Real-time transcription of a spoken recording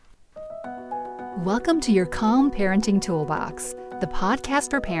Welcome to your Calm Parenting Toolbox, the podcast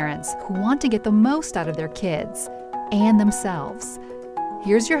for parents who want to get the most out of their kids and themselves.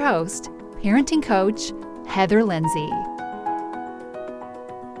 Here's your host, parenting coach, Heather Lindsay.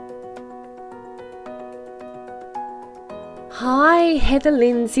 Hi, Heather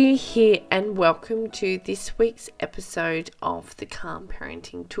Lindsay here, and welcome to this week's episode of the Calm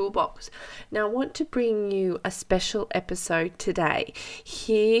Parenting Toolbox. Now, I want to bring you a special episode today.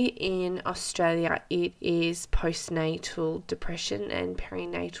 Here in Australia, it is Postnatal Depression and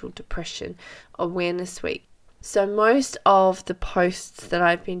Perinatal Depression Awareness Week. So most of the posts that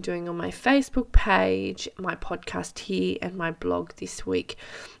I've been doing on my Facebook page, my podcast here, and my blog this week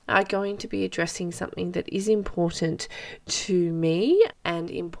are going to be addressing something that is important to me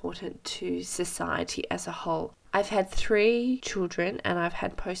and important to society as a whole. I've had 3 children and I've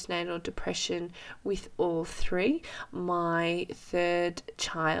had postnatal depression with all 3. My 3rd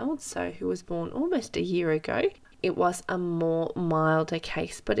child, who was born almost a year ago, it was a more milder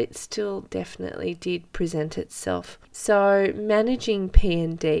case, but it still definitely did present itself. So managing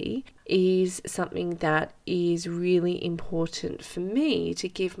PND is something that is really important for me to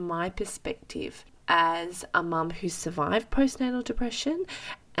give my perspective as a mum who survived postnatal depression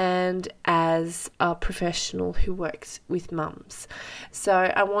and as a professional who works with mums. So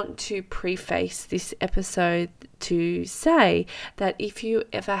I want to preface this episode to say that if you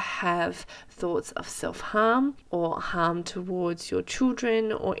ever have thoughts of self-harm or harm towards your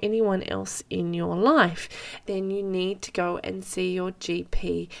children or anyone else in your life, then you need to go and see your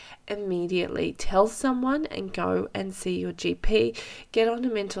GP immediately. Tell someone and go and see your GP. Get on a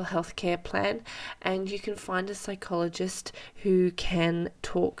mental health care plan, and you can find a psychologist who can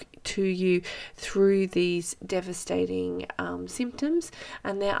talk to you through these devastating symptoms,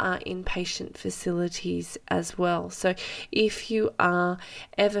 and there are inpatient facilities as well. So if you are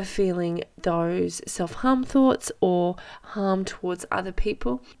ever feeling those self-harm thoughts or harm towards other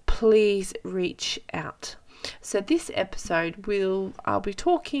people, please reach out. So this episode I'll be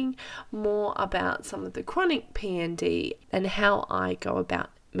talking more about some of the chronic PND and how I go about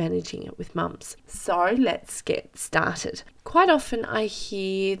managing it with mums. So let's get started. Quite often I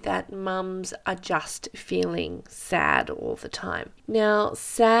hear that mums are just feeling sad all the time. Now,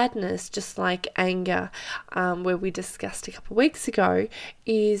 sadness, just like anger, where we discussed a couple of weeks ago,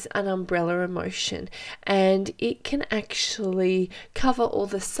 is an umbrella emotion, and it can actually cover all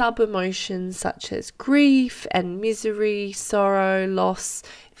the sub-emotions such as grief and misery, sorrow, loss,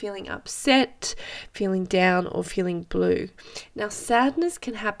 feeling upset, feeling down, or feeling blue. Now, sadness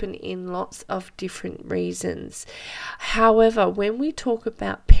can happen in lots of different reasons. However, when we talk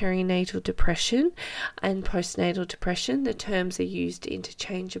about perinatal depression and postnatal depression, the terms are used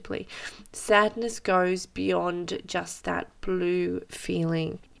interchangeably. Sadness goes beyond just that blue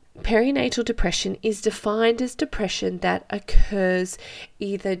feeling. Perinatal depression is defined as depression that occurs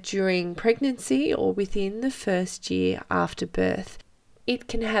either during pregnancy or within the first year after birth. It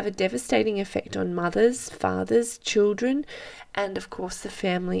can have a devastating effect on mothers, fathers, children, and of course the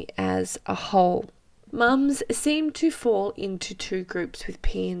family as a whole. Mums seem to fall into 2 groups with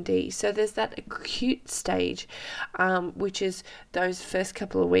PND. So there's that acute stage, which is those first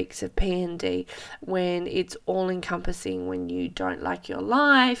couple of weeks of PND when it's all-encompassing, when you don't like your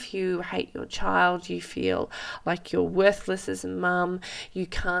life, you hate your child, you feel like you're worthless as a mum, you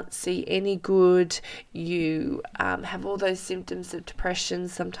can't see any good, you have all those symptoms of depression,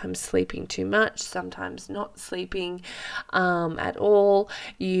 sometimes sleeping too much, sometimes not sleeping at all,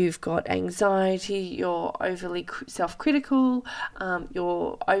 you've got anxiety, you're overly self-critical,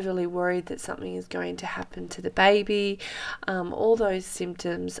 you're overly worried that something is going to happen to the baby, all those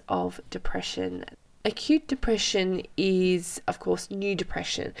symptoms of depression. Acute depression is, of course, new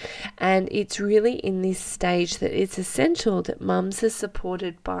depression, and it's really in this stage that it's essential that mums are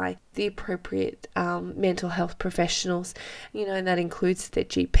supported by the appropriate mental health professionals. That includes their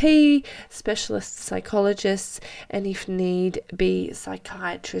GP, specialist psychologists, and if need be,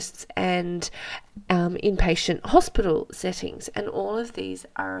 psychiatrists and inpatient hospital settings. And all of these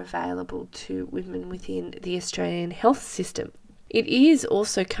are available to women within the Australian health system. It is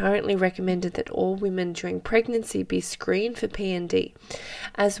also currently recommended that all women during pregnancy be screened for PND,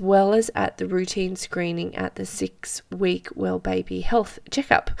 as well as at the routine screening at the 6-week Well Baby Health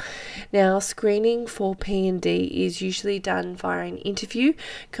Checkup. Now, screening for PND is usually done via an interview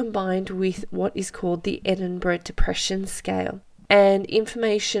combined with what is called the Edinburgh Depression Scale. And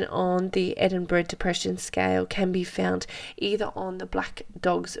information on the Edinburgh Depression Scale can be found either on the Black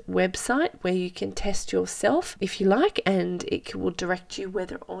Dogs website, where you can test yourself if you like, and it will direct you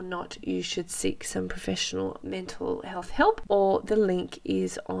whether or not you should seek some professional mental health help, or the link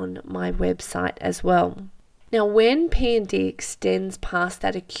is on my website as well. Now, when P&D extends past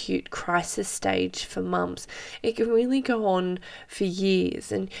that acute crisis stage for mums, it can really go on for years.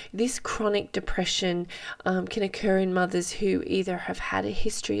 And this chronic depression can occur in mothers who either have had a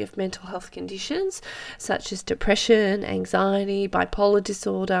history of mental health conditions, such as depression, anxiety, bipolar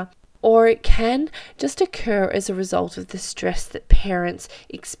disorder, or it can just occur as a result of the stress that parents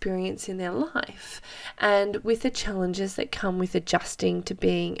experience in their life, and with the challenges that come with adjusting to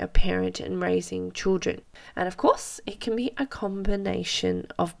being a parent and raising children. And of course, it can be a combination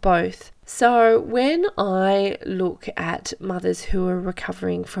of both. So when I look at mothers who are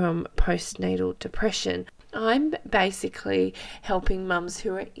recovering from postnatal depression, I'm basically helping mums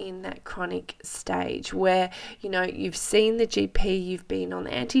who are in that chronic stage where, you've seen the GP, you've been on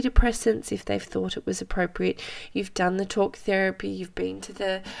antidepressants if they've thought it was appropriate, you've done the talk therapy, you've been to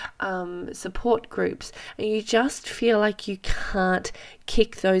the support groups, and you just feel like you can't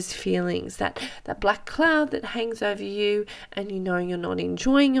kick those feelings, that black cloud that hangs over you, and you're not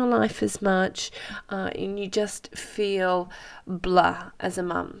enjoying your life as much, and you just feel blah as a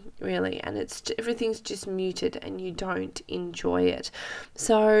mum, really, and everything's just muted and you don't enjoy it.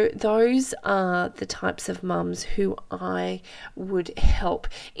 So those are the types of mums who I would help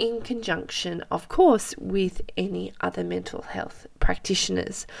in conjunction, of course, with any other mental health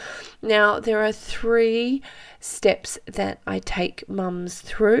practitioners. Now, there are 3 steps that I take mums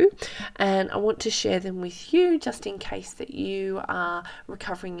through, and I want to share them with you just in case that you are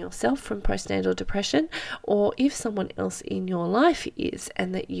recovering yourself from postnatal depression, or if someone else in your life is,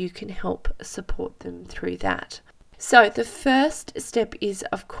 and that you can help support them through that. So the first step is,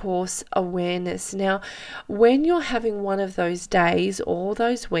 of course, awareness. Now, when you're having one of those days or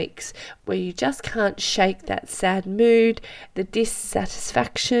those weeks where you just can't shake that sad mood, the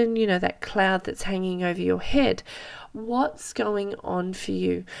dissatisfaction, that cloud that's hanging over your head, what's going on for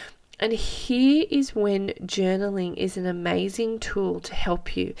you? And here is when journaling is an amazing tool to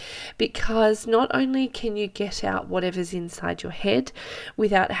help you, because not only can you get out whatever's inside your head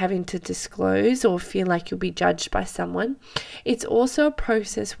without having to disclose or feel like you'll be judged by someone, it's also a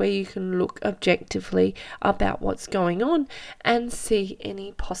process where you can look objectively about what's going on and see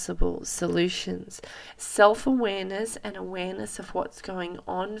any possible solutions. Self-awareness and awareness of what's going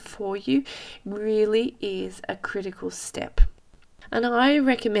on for you really is a critical step. And I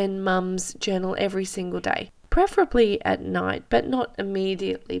recommend mums journal every single day, preferably at night, but not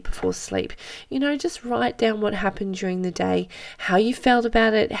immediately before sleep. Just write down what happened during the day, how you felt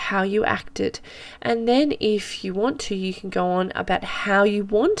about it, how you acted. And then if you want to, you can go on about how you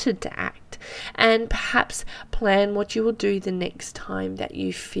wanted to act, and perhaps plan what you will do the next time that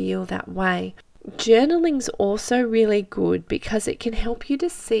you feel that way. Journaling's also really good because it can help you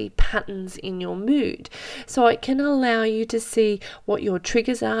to see patterns in your mood. So it can allow you to see what your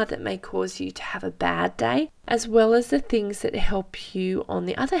triggers are that may cause you to have a bad day, as well as the things that help you, on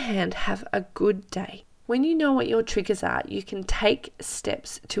the other hand, have a good day. When you know what your triggers are, you can take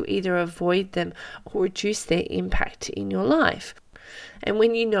steps to either avoid them or reduce their impact in your life. And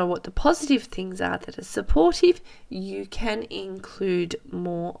when you know what the positive things are that are supportive, you can include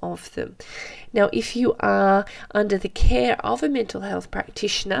more of them. Now, if you are under the care of a mental health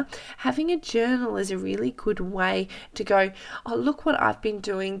practitioner, having a journal is a really good way to go, oh, look what I've been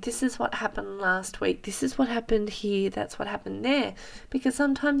doing. This is what happened last week. This is what happened here. That's what happened there. Because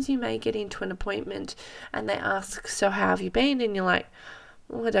sometimes you may get into an appointment and they ask, so how have you been? And you're like,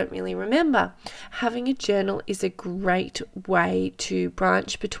 I don't really remember. Having a journal is a great way to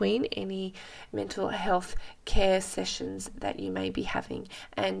branch between any mental health care sessions that you may be having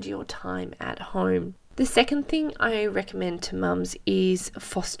and your time at home. The second thing I recommend to mums is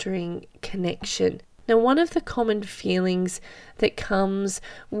fostering connection. Now, one of the common feelings that comes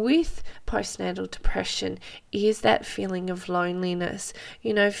with postnatal depression is that feeling of loneliness,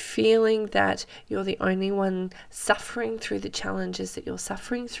 feeling that you're the only one suffering through the challenges that you're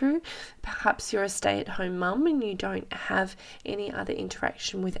suffering through. Perhaps you're a stay-at-home mum and you don't have any other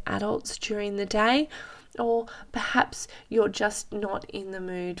interaction with adults during the day. Or perhaps you're just not in the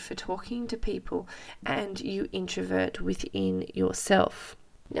mood for talking to people and you introvert within yourself.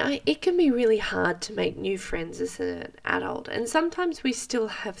 Now, it can be really hard to make new friends as an adult, and sometimes we still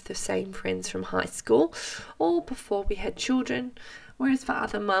have the same friends from high school or before we had children, whereas for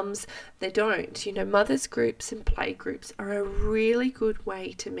other mums, they don't. Mothers groups and play groups are a really good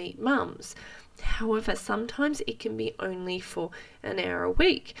way to meet mums. However, sometimes it can be only for an hour a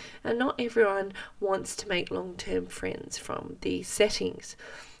week, and not everyone wants to make long-term friends from these settings.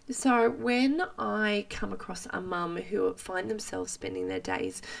 So when I come across a mum who find themselves spending their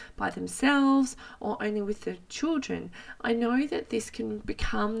days by themselves or only with their children, I know that this can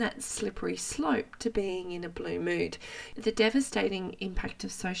become that slippery slope to being in a blue mood. The devastating impact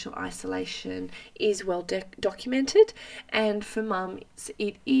of social isolation is well documented, and for mums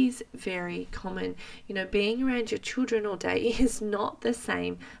it is very common. Being around your children all day is not the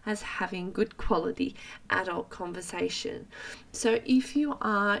same as having good quality adult conversation. So if you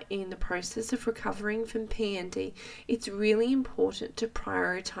are in the process of recovering from PND, it's really important to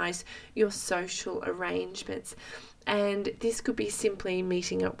prioritize your social arrangements. And this could be simply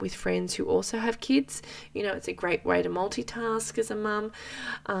meeting up with friends who also have kids. It's a great way to multitask as a mum.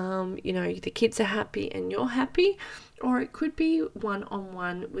 The kids are happy and you're happy. Or it could be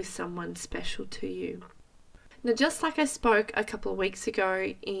one-on-one with someone special to you. Now, just like I spoke a couple of weeks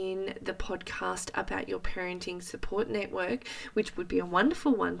ago in the podcast about your parenting support network, which would be a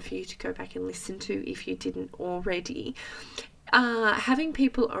wonderful one for you to go back and listen to if you didn't already, having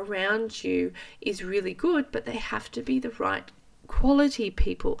people around you is really good, but they have to be the right quality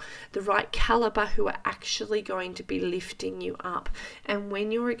people, the right caliber, who are actually going to be lifting you up. And when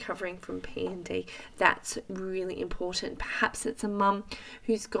you're recovering from PND, that's really important. Perhaps it's a mum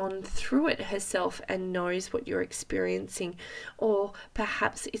who's gone through it herself and knows what you're experiencing, or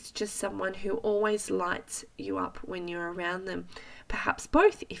perhaps it's just someone who always lights you up when you're around them. Perhaps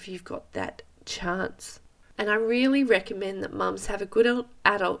both, if you've got that chance. And I really recommend that mums have a good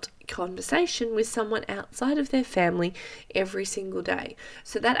adult conversation with someone outside of their family every single day.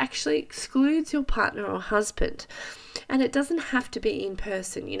 So that actually excludes your partner or husband. And it doesn't have to be in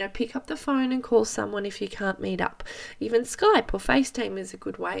person. Pick up the phone and call someone if you can't meet up. Even Skype or FaceTime is a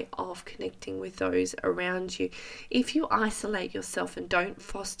good way of connecting with those around you. If you isolate yourself and don't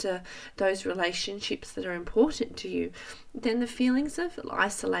foster those relationships that are important to you, then the feelings of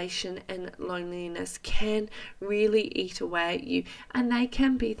isolation and loneliness can really eat away at you, and they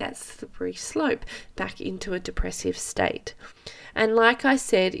can be that slippery slope back into a depressive state. And like I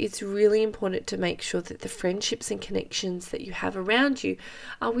said, it's really important to make sure that the friendships and connections that you have around you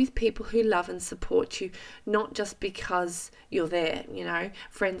are with people who love and support you, not just because you're there,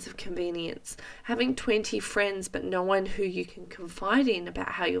 friends of convenience. Having 20 friends but no one who you can confide in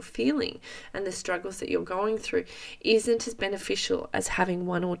about how you're feeling and the struggles that you're going through isn't as beneficial as having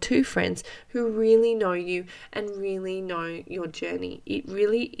 1 or 2 friends who really know you and really know your journey. It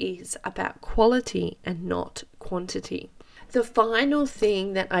really is about quality and not quantity. The final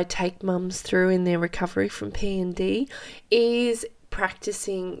thing that I take mums through in their recovery from PND is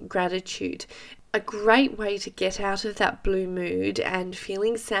practicing gratitude. A great way to get out of that blue mood and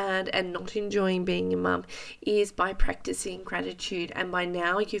feeling sad and not enjoying being a mum is by practicing gratitude. And by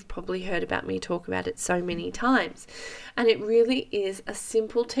now you've probably heard about me talk about it so many times. And it really is a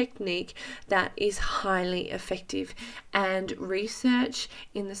simple technique that is highly effective. And research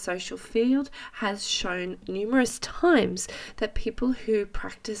in the social field has shown numerous times that people who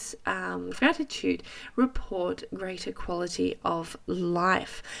practice gratitude report greater quality of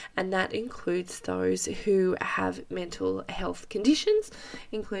life. And that includes those who have mental health conditions,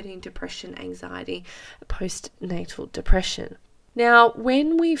 including depression, anxiety, postnatal depression. Now,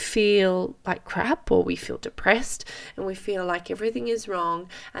 when we feel like crap or we feel depressed and we feel like everything is wrong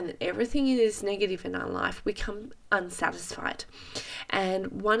and that everything is negative in our life, we become unsatisfied.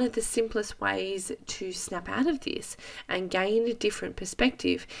 And one of the simplest ways to snap out of this and gain a different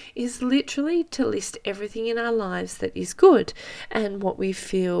perspective is literally to list everything in our lives that is good and what we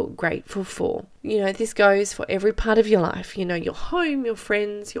feel grateful for. This goes for every part of your life, your home, your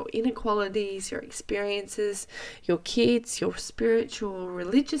friends, your inequalities, your experiences, your kids, your spiritual,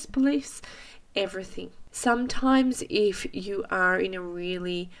 religious beliefs, everything. Sometimes if you are in a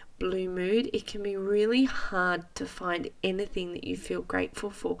really blue mood, it can be really hard to find anything that you feel grateful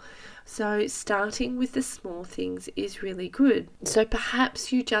for. So starting with the small things is really good. So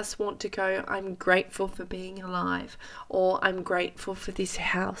perhaps you just want to go, I'm grateful for being alive, or I'm grateful for this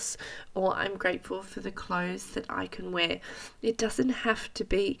house, or I'm grateful for the clothes that I can wear. It doesn't have to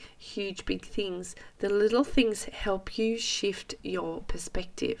be huge, big things. The little things help you shift your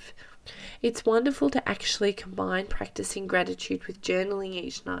perspective. It's wonderful to actually combine practicing gratitude with journaling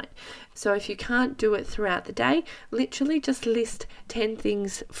each night. So if you can't do it throughout the day, literally just list 10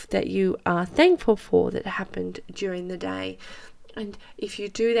 things that you are thankful for that happened during the day. And if you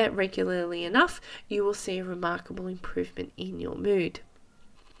do that regularly enough, you will see a remarkable improvement in your mood.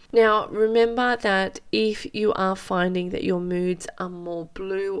 Now, remember that if you are finding that your moods are more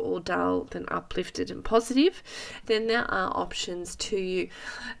blue or dull than uplifted and positive, then there are options to you.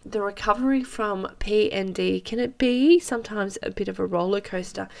 The recovery from PND can it be sometimes a bit of a roller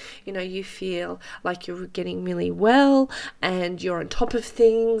coaster. You feel like you're getting really well and you're on top of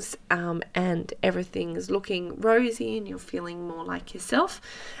things, and everything's looking rosy and you're feeling more like yourself.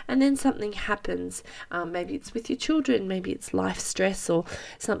 And then something happens. Maybe it's with your children, maybe it's life stress or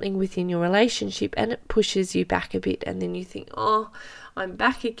something within your relationship, and it pushes you back a bit, and then you think, oh, I'm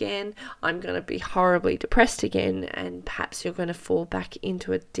back again, I'm going to be horribly depressed again, and perhaps you're going to fall back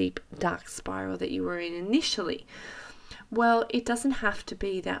into a deep dark spiral that you were in initially. Well, it doesn't have to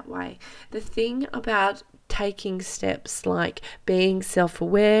be that way. The thing about taking steps like being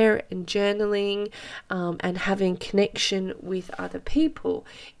self-aware and journaling, and having connection with other people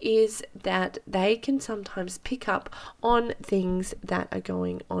is that they can sometimes pick up on things that are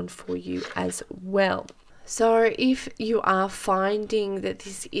going on for you as well. So if you are finding that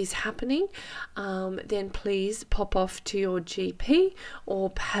this is happening, then please pop off to your GP or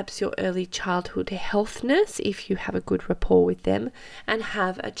perhaps your early childhood health nurse if you have a good rapport with them, and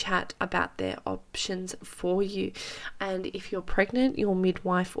have a chat about their options for you. And if you're pregnant, your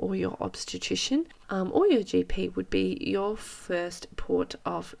midwife or your obstetrician or your GP would be your first port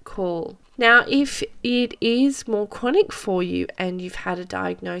of call. Now, if it is more chronic for you and you've had a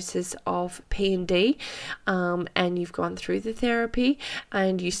diagnosis of PND, and you've gone through the therapy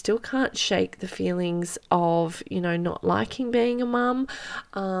and you still can't shake the feelings of, not liking being a mum,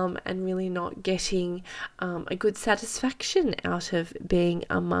 and really not getting a good satisfaction out of being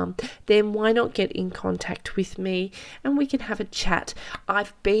a mum, then why not get in contact with me and we can have a chat.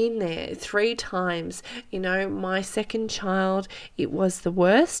 I've been there 3 times. My second child, it was the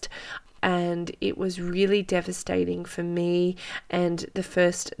worst. And it was really devastating for me, and the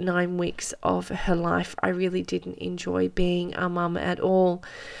first 9 weeks of her life I really didn't enjoy being a mum at all.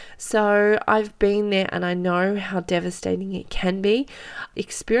 So I've been there and I know how devastating it can be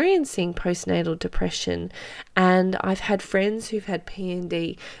experiencing postnatal depression, and I've had friends who've had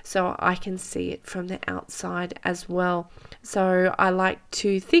PND, so I can see it from the outside as well. So I like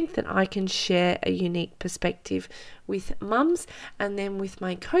to think that I can share a unique perspective with mums, and then with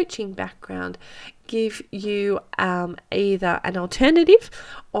my coaching background give you either an alternative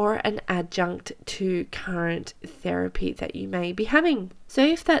or an adjunct to current therapy that you may be having. So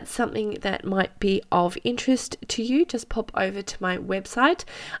if that's something that might be of interest to you, just pop over to my website,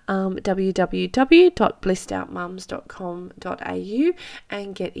 www.blissedoutmums.com.au,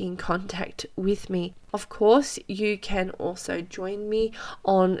 and get in contact with me. Of course, you can also join me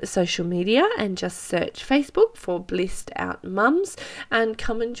on social media and just search Facebook for Blissed Out Mums and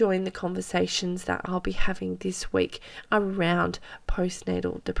come and join the conversations that I'll be having this week around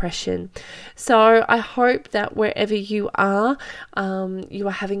postnatal depression. So I hope that wherever you are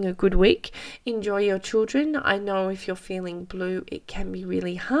having a good week. Enjoy your children. I know if you're feeling blue, it can be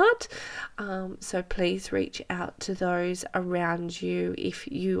really hard. So please reach out to those around you if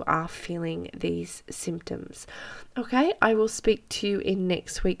you are feeling these symptoms. Okay, I will speak to you in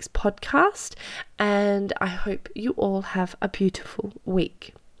next week's podcast, and I hope you all have a beautiful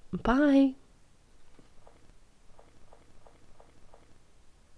week. Bye.